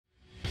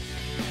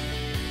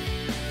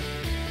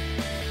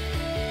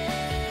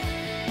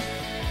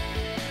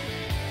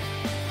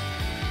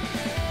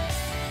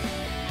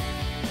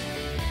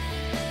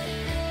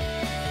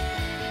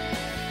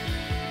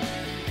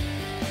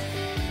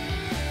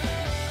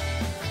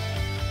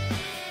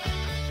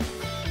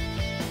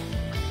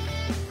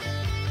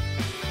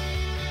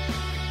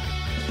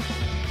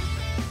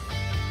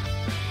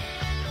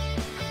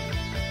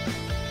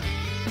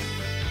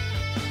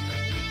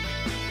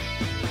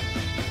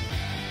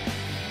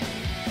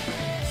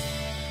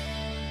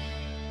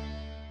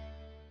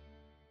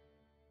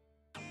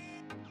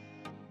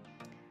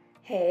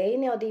Hey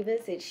Nail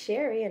Divas, it's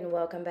Sherry and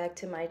welcome back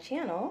to my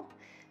channel.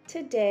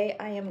 Today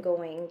I am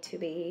going to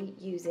be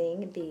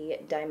using the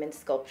Diamond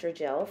Sculpture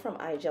Gel from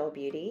Igel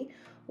Beauty,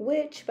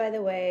 which by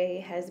the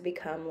way has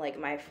become like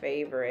my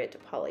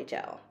favorite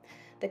polygel.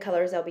 The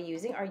colors I'll be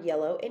using are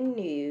yellow and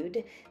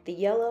nude. The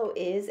yellow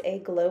is a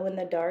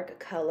glow-in-the-dark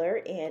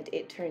color and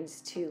it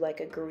turns to like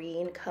a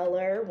green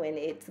color when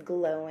it's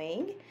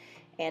glowing.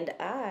 And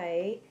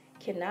I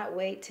cannot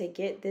wait to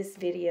get this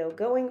video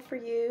going for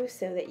you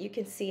so that you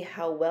can see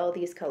how well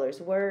these colors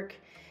work.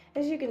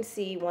 As you can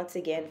see, once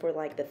again, for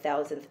like the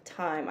 1000th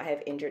time, I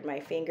have injured my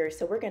finger,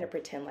 so we're going to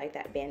pretend like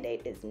that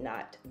band-aid is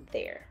not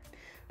there.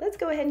 Let's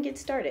go ahead and get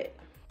started.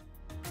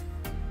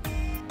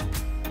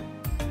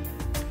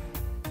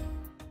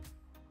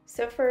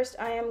 So first,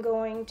 I am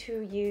going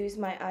to use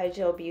my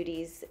Igel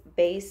Beauty's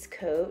base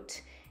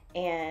coat,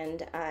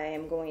 and I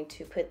am going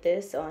to put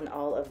this on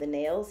all of the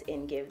nails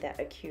and give that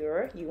a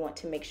cure. You want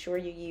to make sure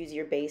you use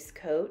your base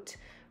coat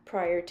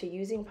prior to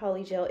using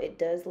polygel. It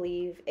does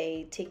leave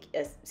a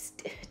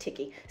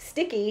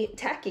sticky,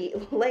 tacky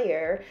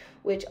layer,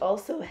 which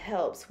also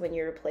helps when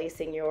you're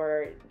placing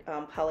your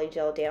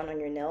polygel down on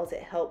your nails.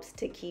 It helps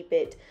to keep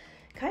it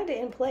kind of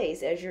in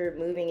place as you're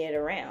moving it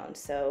around.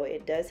 So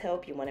it does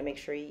help. You want to make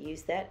sure you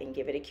use that and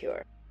give it a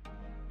cure.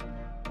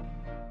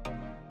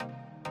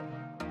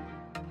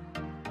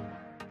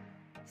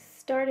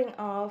 Starting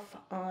off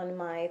on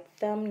my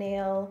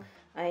thumbnail,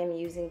 I am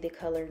using the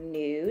color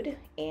Nude,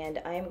 and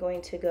I am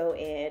going to go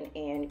in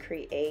and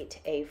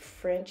create a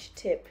French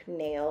tip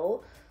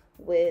nail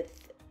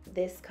with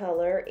this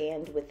color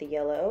and with the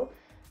yellow.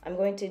 I'm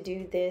going to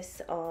do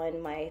this on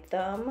my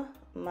thumb,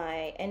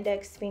 my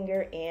index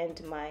finger,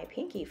 and my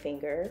pinky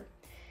finger.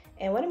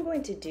 And what I'm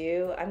going to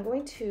do, I'm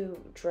going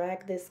to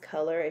drag this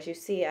color. As you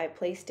see, I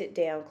placed it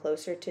down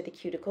closer to the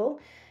cuticle,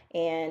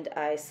 and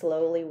I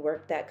slowly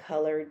work that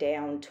color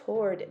down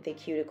toward the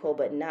cuticle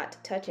but not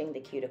touching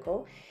the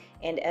cuticle.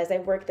 And as I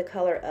work the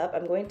color up,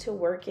 I'm going to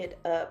work it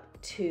up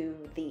to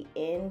the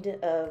end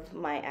of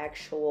my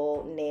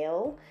actual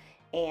nail,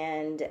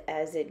 and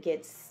as it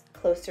gets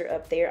closer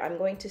up there, I'm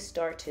going to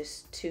start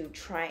to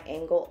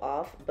triangle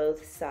off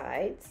both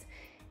sides,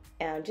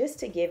 just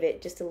to give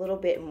it just a little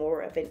bit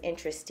more of an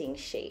interesting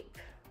shape.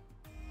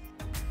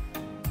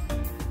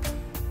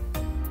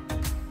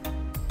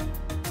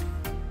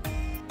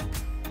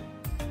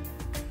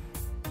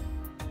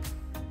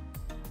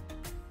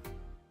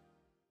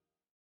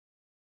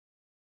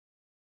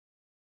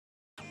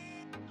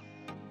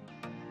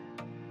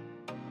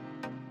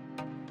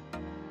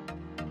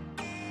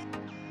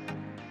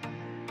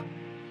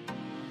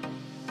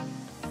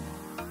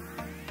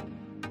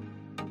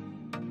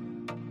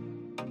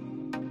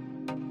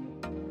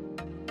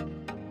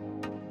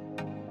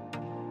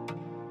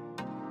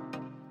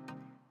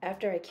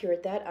 After I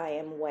cured that, I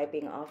am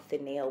wiping off the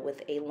nail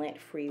with a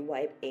lint-free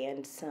wipe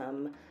and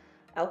some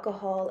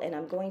alcohol, and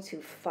I'm going to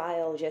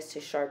file just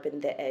to sharpen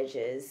the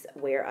edges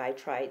where I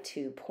try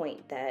to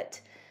point that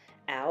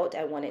out.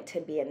 I want it to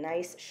be a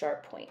nice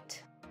sharp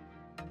point.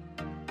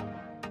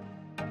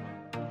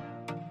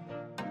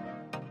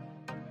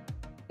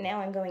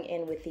 Now I'm going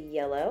in with the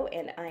yellow,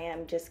 and I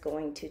am just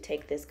going to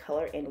take this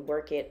color and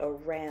work it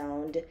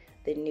around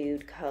the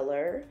nude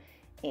color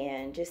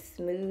and just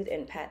smooth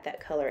and pat that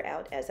color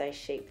out as I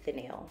shape the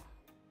nail.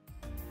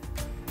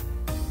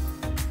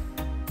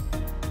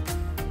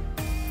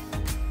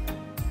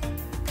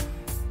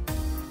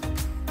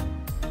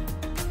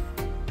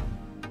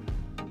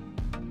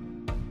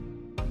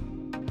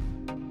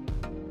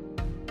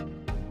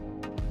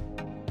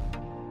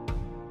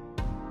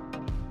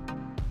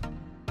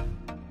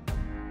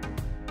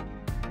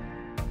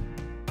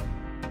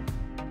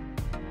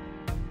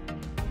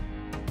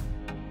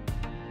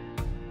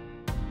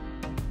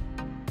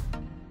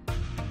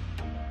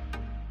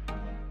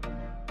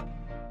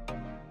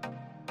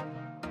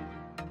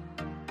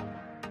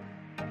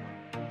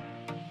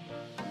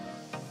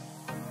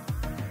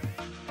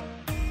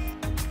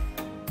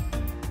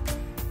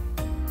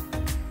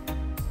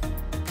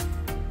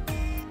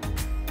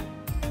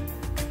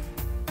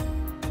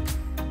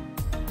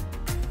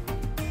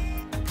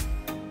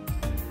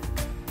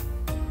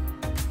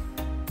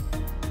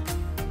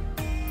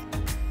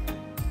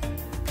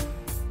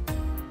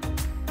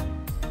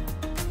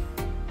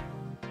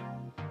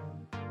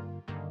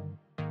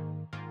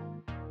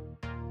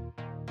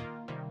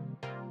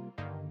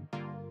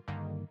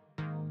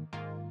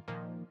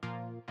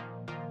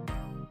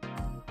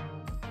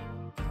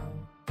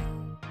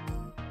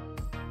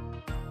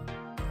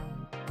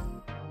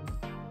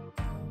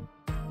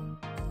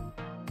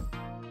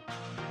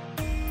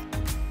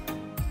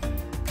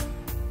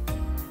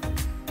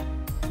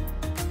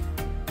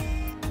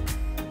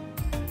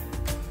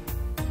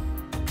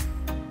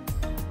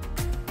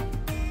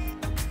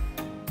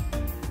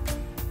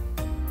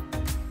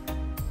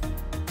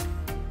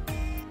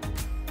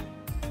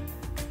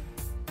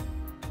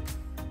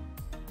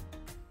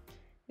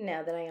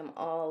 Now that I am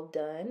all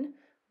done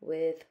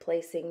with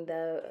placing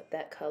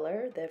that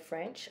color, the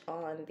French,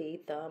 on the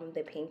thumb,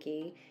 the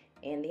pinky,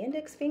 and the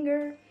index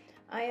finger,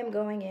 I am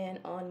going in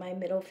on my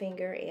middle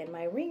finger and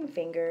my ring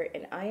finger,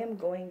 and I am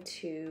going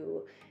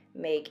to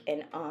make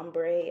an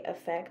ombre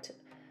effect.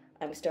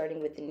 I'm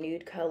starting with the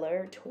nude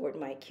color toward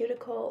my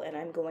cuticle, and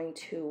I'm going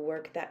to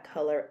work that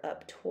color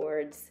up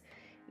towards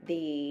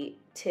the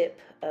tip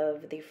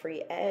of the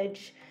free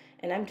edge.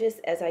 And I'm just,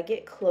 as I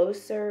get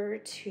closer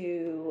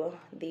to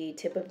the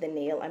tip of the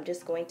nail, I'm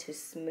just going to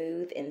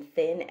smooth and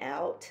thin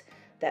out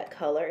that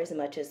color as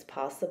much as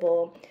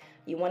possible.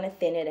 You want to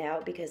thin it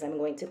out because I'm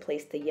going to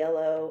place the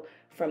yellow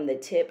from the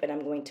tip and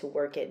I'm going to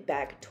work it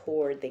back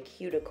toward the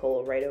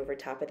cuticle right over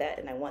top of that,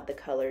 and I want the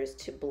colors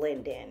to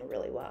blend in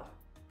really well.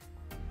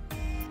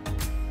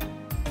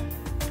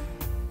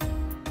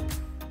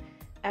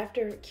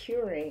 After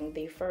curing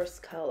the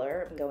first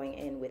color, I'm going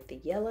in with the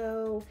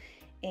yellow,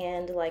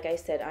 and like I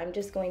said, I'm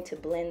just going to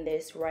blend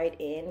this right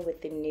in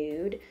with the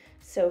nude.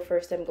 So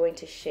first I'm going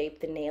to shape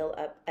the nail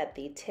up at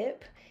the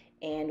tip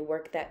and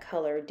work that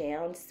color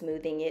down,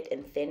 smoothing it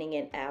and thinning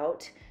it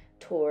out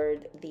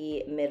toward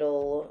the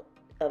middle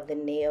of the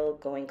nail,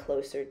 going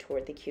closer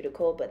toward the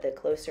cuticle. But the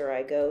closer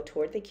I go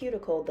toward the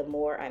cuticle, the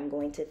more I'm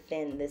going to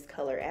thin this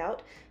color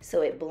out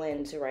so it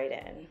blends right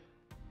in.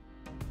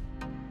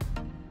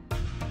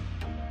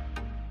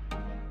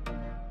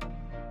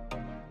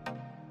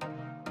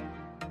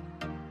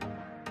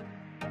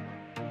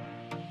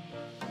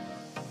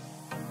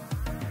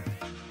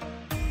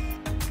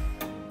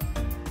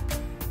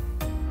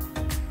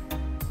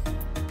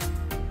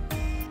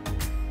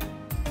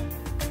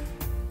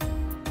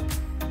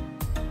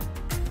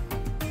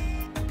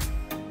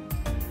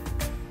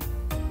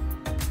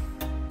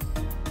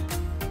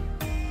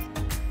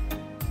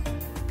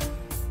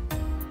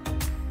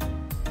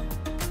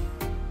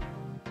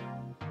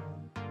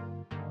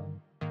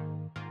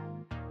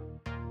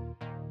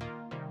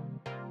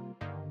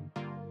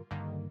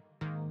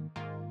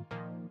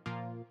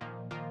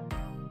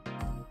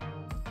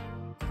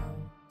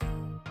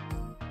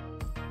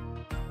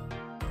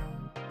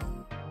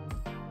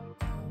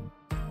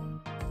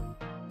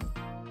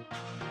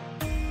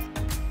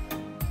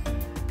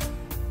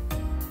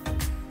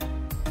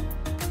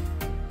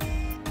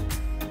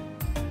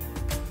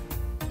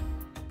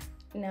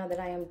 Now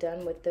that I am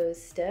done with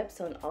those steps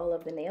on all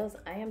of the nails,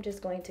 I am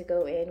just going to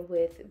go in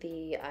with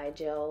the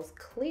Igel's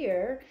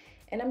clear,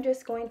 and I'm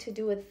just going to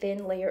do a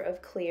thin layer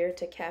of clear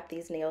to cap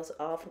these nails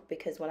off,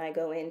 because when I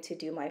go in to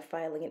do my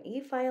filing and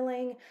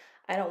e-filing,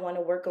 I don't want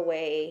to work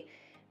away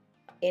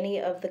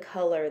any of the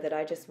color that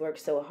I just worked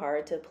so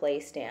hard to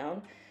place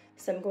down.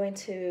 So I'm going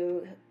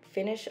to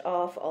finish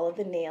off all of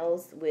the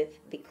nails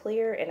with the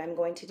clear, and I'm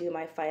going to do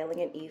my filing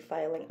and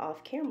e-filing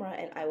off camera,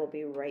 and I will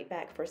be right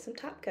back for some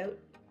top coat.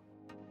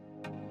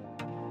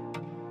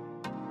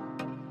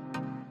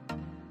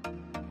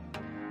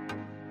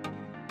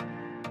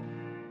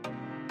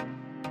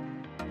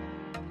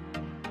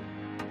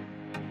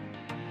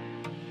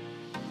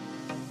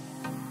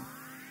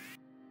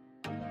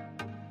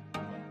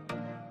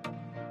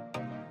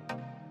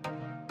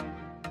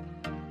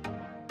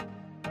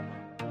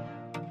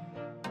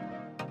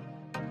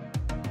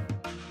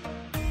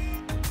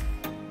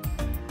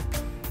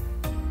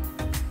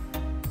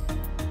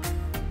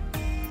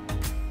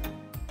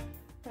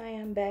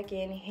 Back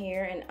in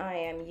here, and I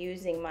am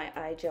using my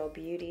Igel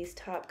Beauty's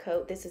top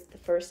coat. This is the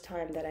first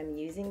time that I'm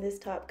using this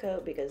top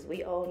coat, because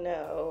we all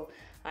know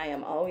I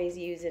am always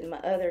using my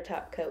other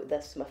top coat.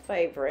 That's my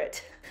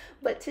favorite.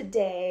 But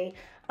today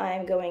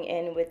I'm going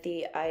in with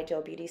the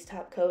Igel Beauty's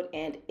top coat,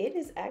 and it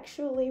is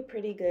actually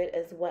pretty good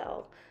as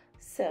well.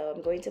 So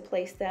I'm going to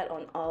place that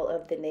on all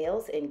of the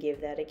nails and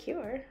give that a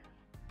cure.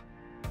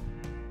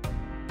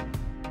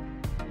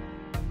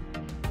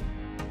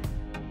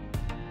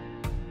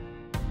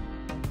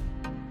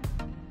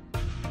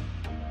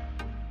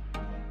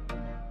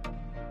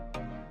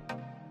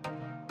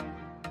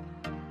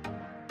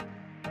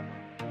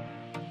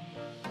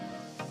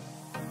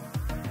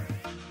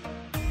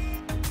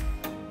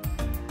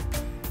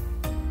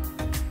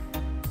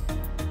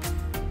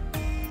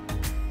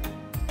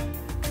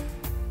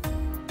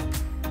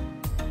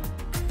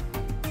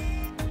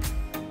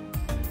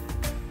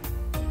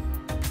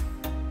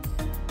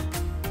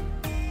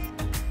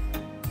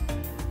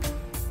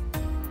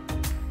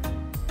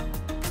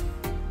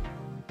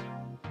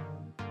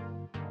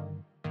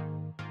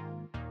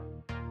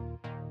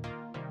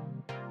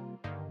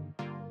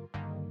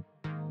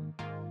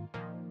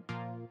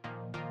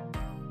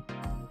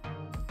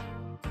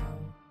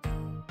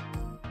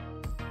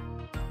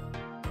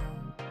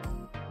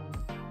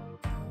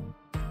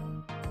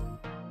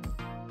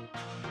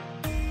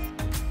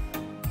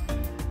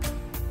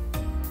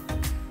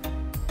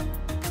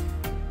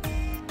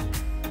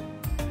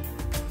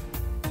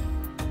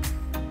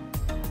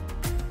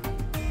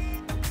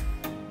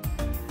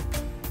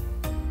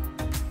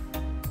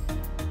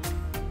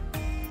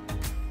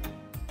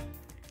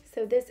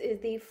 So this is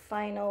the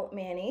final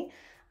mani.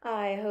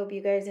 I hope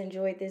you guys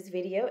enjoyed this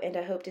video, and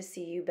I hope to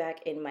see you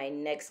back in my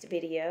next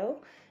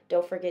video.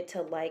 Don't forget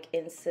to like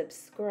and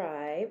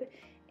subscribe,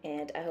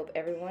 and I hope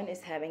everyone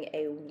is having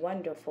a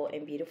wonderful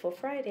and beautiful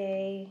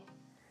Friday.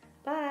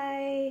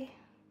 Bye.